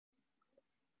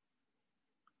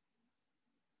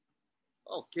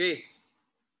Okay.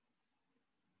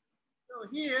 So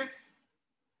here,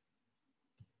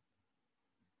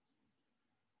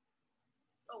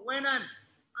 so when I'm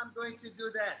going to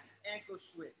do that ankle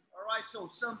sweep. All right, so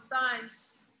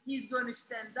sometimes he's going to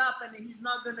stand up and he's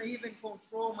not going to even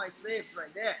control my legs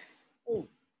right there. Oh, of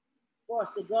course,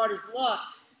 the guard is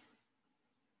locked.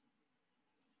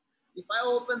 If I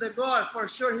open the guard, for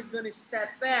sure he's going to step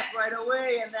back right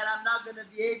away, and then I'm not going to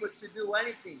be able to do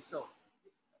anything. So,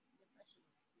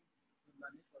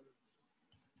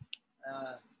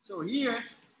 so here,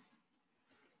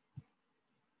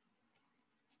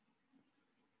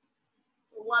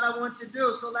 so what I want to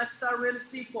do, so let's start really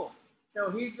simple. So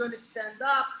he's going to stand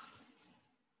up.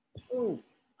 Oh,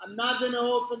 I'm not going to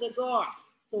open the guard.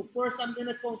 So first I'm going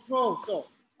to control. So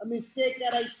a mistake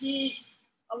that I see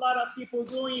a lot of people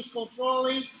doing is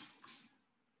controlling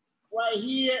right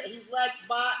here, his legs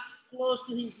back close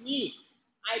to his knee.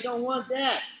 I don't want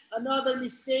that. Another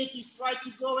mistake is try to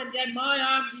go and get my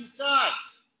arms inside.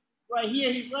 Right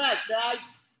here, his legs.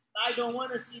 I don't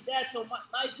want to see that. So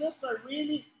my grips are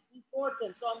really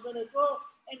important. So I'm going to go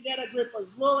and get a grip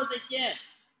as low as I can.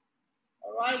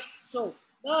 All right. So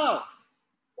now,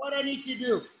 what I need to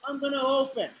do, I'm going to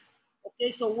open.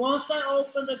 Okay, so once I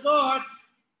open the guard,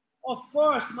 of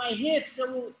course, my hips, they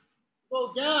will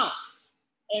go down.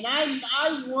 And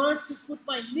I want to put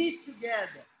my knees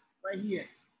together right here.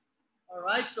 All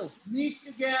right, so knees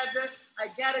together. I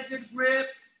got a good grip.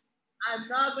 I'm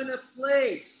not going to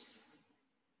place.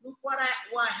 Look what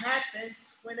happens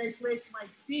when I place my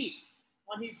feet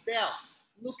on his belt.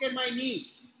 Look at my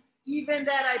knees. Even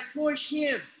that I push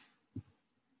him,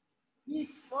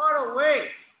 he's far away.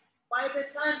 By the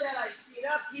time that I sit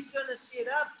up, he's gonna sit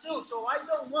up too. So I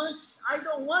don't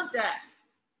want that.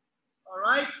 All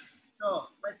right. So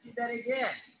let's see that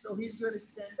again. So he's gonna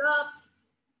stand up.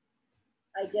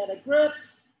 I get a grip.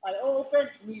 I open,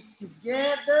 knees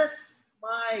together.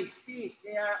 My feet,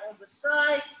 they are on the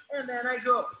side, and then I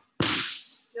go.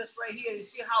 Just right here. You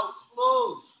see how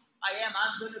close I am.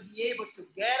 I'm gonna be able to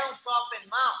get on top and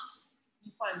mount.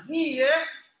 If I'm here,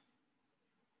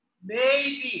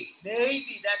 maybe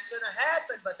that's going to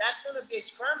happen, but that's going to be a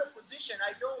scramble position.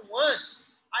 I don't want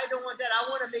that. I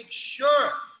want to make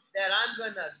sure that I'm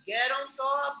going to get on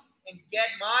top and get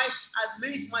at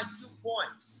least my 2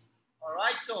 points. All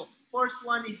right, so first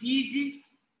one is easy.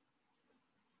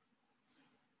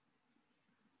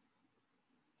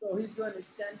 So he's going to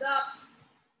stand up.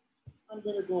 I'm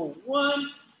going to go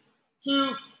 1,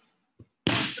 2,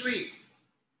 3,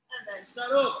 and then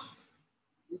start over.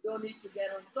 You don't need to get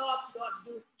on top.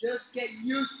 Just get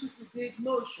used to today's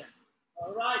motion.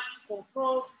 All right,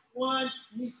 control. 1,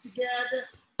 knees together,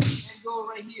 and go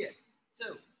right here.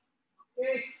 2.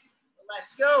 Okay, so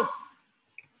let's go.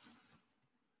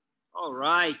 All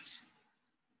right.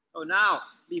 So now,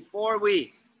 before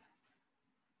we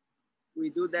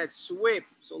do that sweep,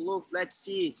 so look, let's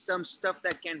see some stuff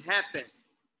that can happen.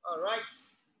 All right.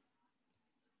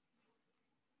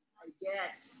 I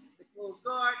get the close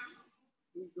guard.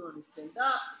 He's going to stand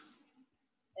up,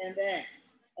 and then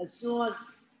as soon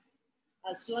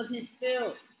as he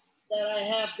feels that I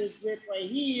have this grip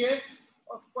right here,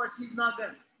 of course he's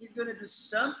gonna do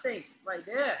something right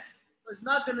there. So it's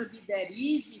not gonna be that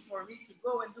easy for me to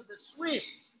go and do the sweep.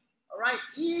 All right,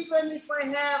 even if I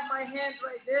have my hands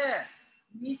right there,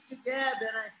 knees together,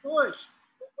 and I push,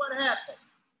 look what happened.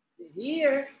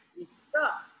 Here is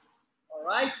tough. All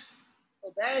right,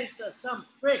 so there is some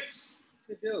tricks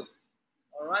to do.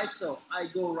 All right, so I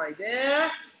go right there,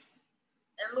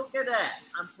 and look at that.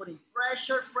 I'm putting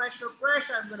pressure.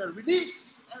 I'm gonna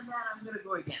release, and then I'm gonna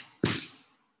go again.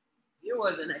 You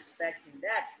wasn't expecting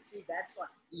that. See, that's why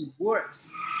it works.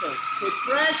 So put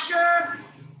pressure,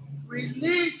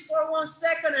 release for 1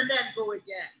 second, and then go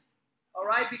again. All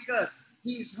right, because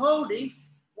he's holding.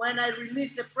 When I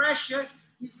release the pressure,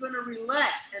 he's gonna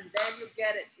relax, and then you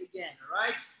get it again. All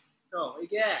right. So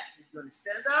again, he's gonna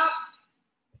stand up.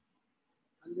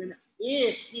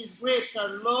 If his grips are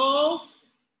low,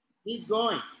 he's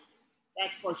going.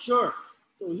 That's for sure.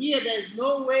 So here, there's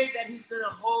no way that he's going to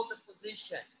hold the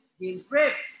position. His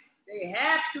grips, they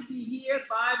have to be here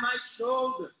by my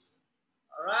shoulders.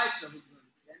 All right, so he's going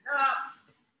to stand up.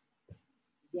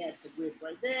 He gets a grip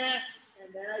right there.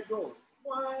 And then I go.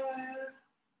 1,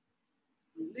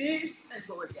 release, and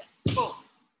go again. Boom.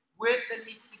 With the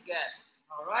knees together.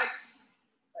 All right,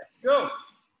 let's go.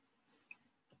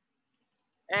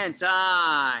 And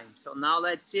time. So now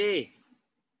let's see.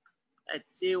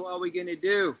 Let's see what we're gonna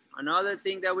do. Another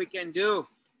thing that we can do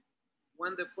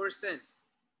when the person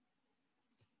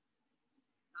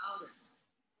counters.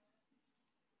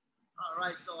 All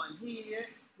right, so I'm here.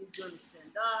 He's gonna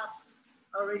stand up.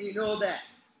 I already know that.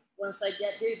 Once I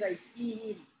get this, I see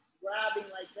him grabbing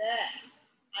like that.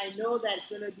 I know that it's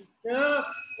gonna be tough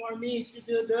for me to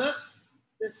do the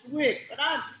sweep, but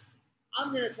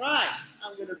I'm gonna try.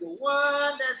 I'm gonna go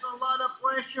one, there's a lot of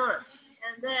pressure.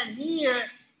 And then here,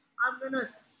 I'm gonna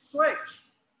switch,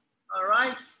 all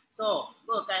right? So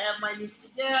look, I have my knees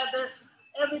together,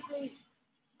 everything,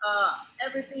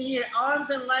 everything here,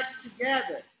 arms and legs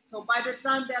together. So by the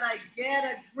time that I get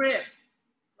a grip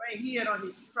right here on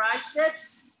his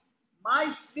triceps,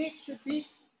 my feet should be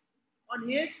on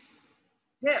his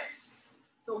hips.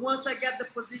 So once I get the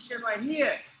position right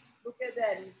here, look at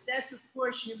that. Instead to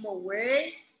push him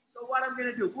away, so what I'm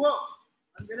gonna do, whoa,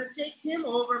 I'm gonna take him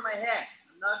over my head.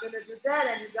 I'm not gonna do that,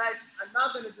 and you guys, I'm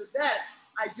not gonna do that.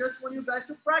 I just want you guys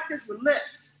to practice with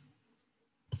lift.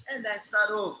 And then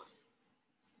start over.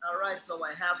 All right, so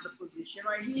I have the position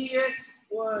right here.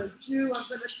 1, 2, I'm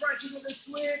gonna try to do the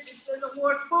switch. It doesn't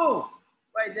work, boom,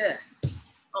 right there.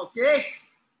 Okay,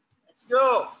 let's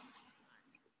go.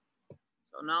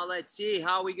 So now let's see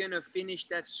how we're gonna finish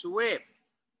that sweep.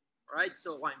 All right,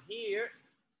 so I'm here.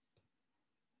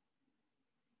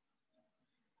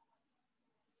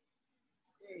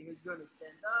 Okay, he's gonna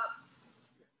stand up.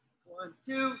 1,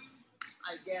 2,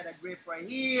 I get a grip right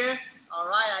here. All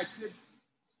right,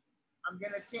 I'm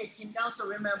gonna take him down, so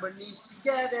remember, knees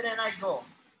together, and I go.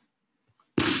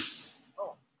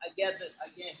 Oh, I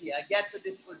get to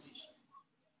this position.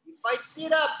 If I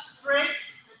sit up straight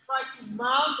and try to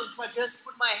mount, and if I just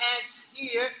put my hands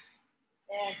here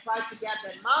and try to get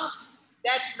that mount,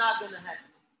 that's not gonna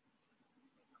happen.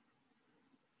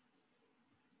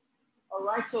 All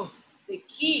right, so the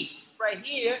key right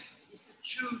here is to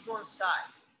choose one side.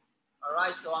 All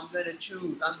right, so I'm gonna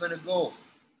choose, I'm gonna go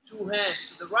 2 hands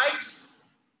to the right.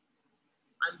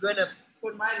 I'm gonna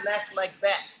put my left leg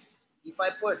back. If I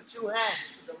put 2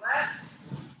 hands to the left,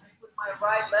 I put my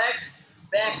right leg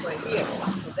back right here.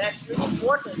 So that's really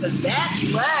important because that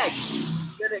leg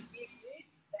is gonna give me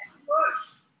that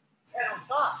push head on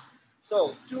top.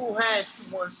 So 2 hands to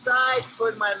one side,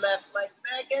 put my left leg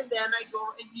back, and then I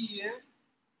go in here.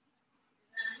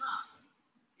 And up.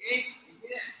 Okay,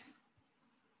 again.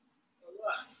 So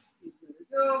what he's gonna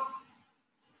do?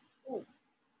 Ooh.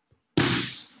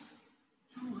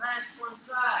 2 hands to one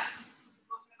side.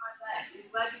 Look at my leg. This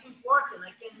leg is important.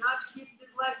 I cannot keep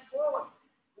this leg forward.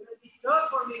 It's gonna be tough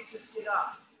for me to sit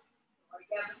up. So I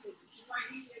get the position right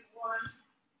here, 1,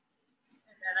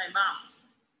 and then I mount.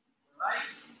 All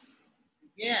right?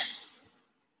 Again.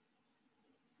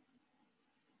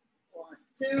 1,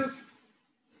 2.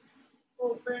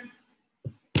 Open.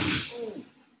 Boom.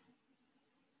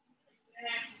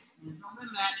 And on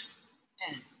the mat.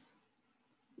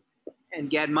 And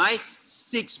get my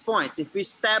 6 points. If we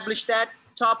establish that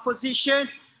top position,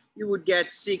 you would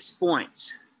get 6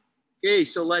 points. Okay,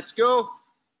 so let's go.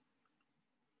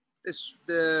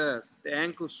 The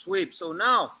ankle sweep. So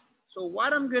now, so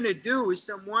what I'm gonna do is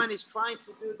someone is trying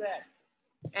to do that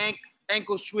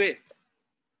ankle sweep.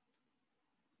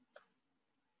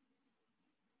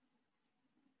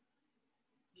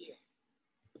 Here.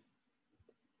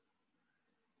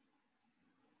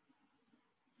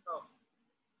 So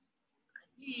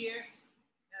here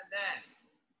and then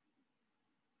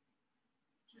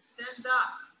to stand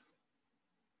up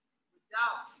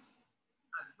without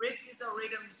a grip is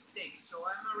already a mistake. So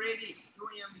I'm already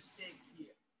doing a mistake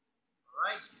here. All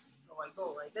right. So I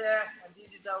go right there, and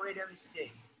this is already a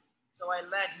mistake. So I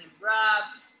let him grab.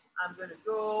 I'm gonna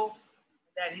go.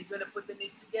 Then he's gonna put the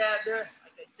knees together,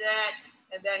 like I said,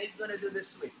 and then he's gonna do the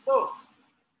sweep. Boom.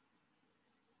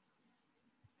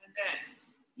 And then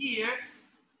here,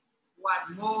 what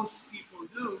most people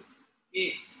do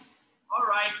is, all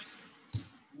right,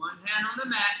 1 hand on the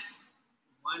mat,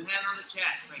 1 hand on the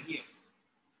chest right here.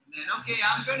 And then, okay,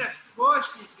 I'm gonna push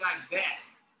this guy back.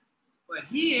 But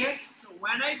here, so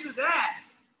when I do that,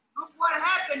 look what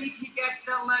happened if he gets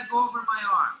that leg over my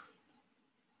arm.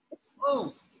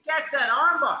 Oh, he gets that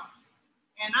arm bar.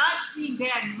 And I've seen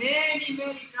that many,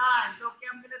 many times. Okay,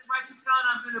 I'm gonna try to count,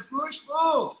 I'm gonna push,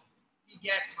 boom, he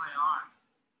gets my arm.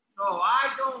 So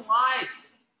I don't like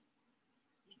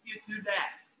if you do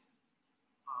that.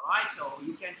 All right, so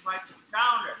you can try to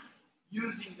counter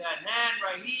using that hand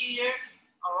right here.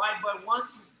 All right, but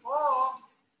once you fall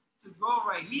to go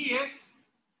right here,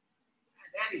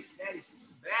 that is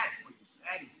too bad for you.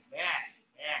 That is bad.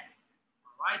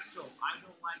 All right, so I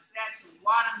don't like that. So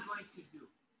what I'm going to do,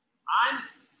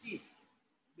 see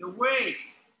the way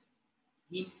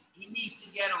he needs to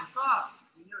get on top.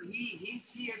 You know,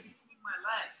 he's here between my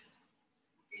legs.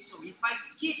 Okay, so if I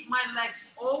keep my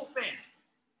legs open,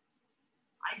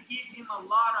 I give him a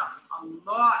lot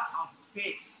of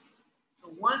space.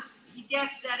 So once he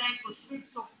gets that ankle sweep,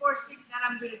 so first thing that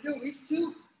I'm going to do is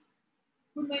to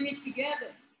put my knees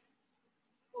together.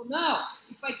 So now,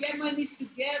 if I get my knees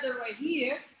together right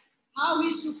here, how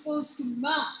he's supposed to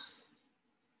mount?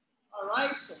 All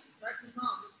right, so try to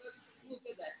mount. Let's look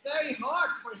at that. Very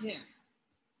hard for him.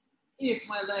 If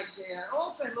my legs they are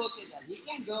open, look at that. He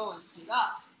can go and sit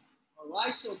up. All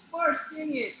right, so first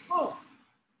thing is, boom,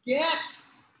 get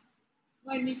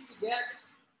my knees together.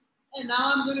 And now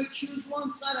I'm going to choose one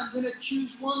side. I'm going to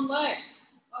choose one leg.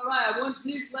 All right, I want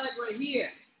this leg right here.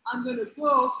 I'm going to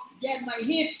go get my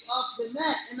hips off the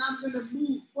mat, and I'm going to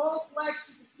move both legs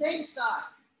to the same side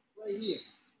right here.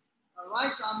 All right,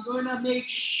 so I'm going to make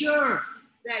sure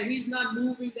that he's not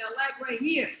moving that leg right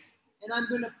here. And I'm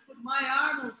going to put my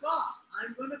arm on top.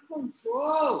 I'm going to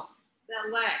control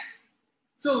that leg.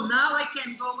 So now I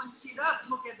can go and sit up.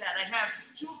 Look at that. I have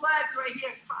two legs right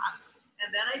here crossed.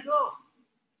 And then I go.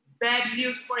 Bad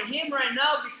news for him right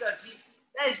now because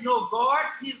there is no guard.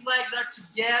 His legs are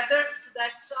together to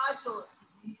that side. So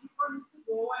it's easy for him to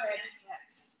go ahead and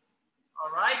catch.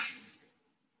 All right.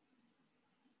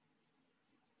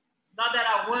 It's not that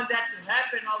I want that to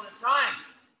happen all the time.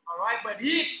 All right. But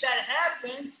if that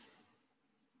happens,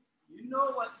 you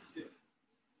know what to do.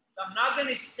 So I'm not going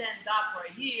to stand up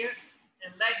right here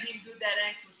and let him do that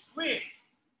ankle sweep,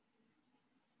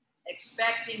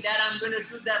 expecting that I'm going to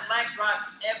do that leg drop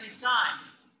every time.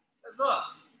 Because look,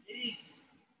 it is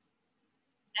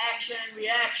action and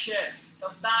reaction.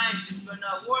 Sometimes it's going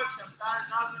to work, sometimes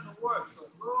not going to work. So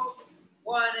go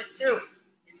 1 and 2.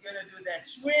 He's going to do that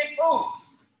sweep. Boom.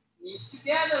 He's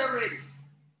together already.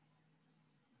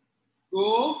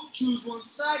 Go, choose one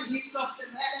side, hips off the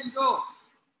mat and go.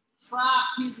 Trap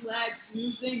his legs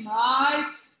using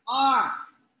my arm.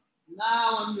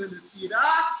 Now I'm going to sit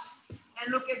up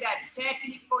and look at that.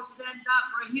 Technical stand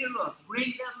up right here. Look, bring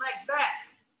that leg back.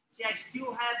 See, I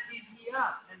still have this knee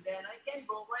up. And then I can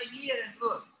go right here and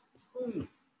look. Boom,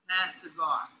 past the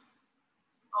guard.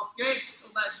 Okay, so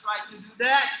let's try to do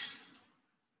that.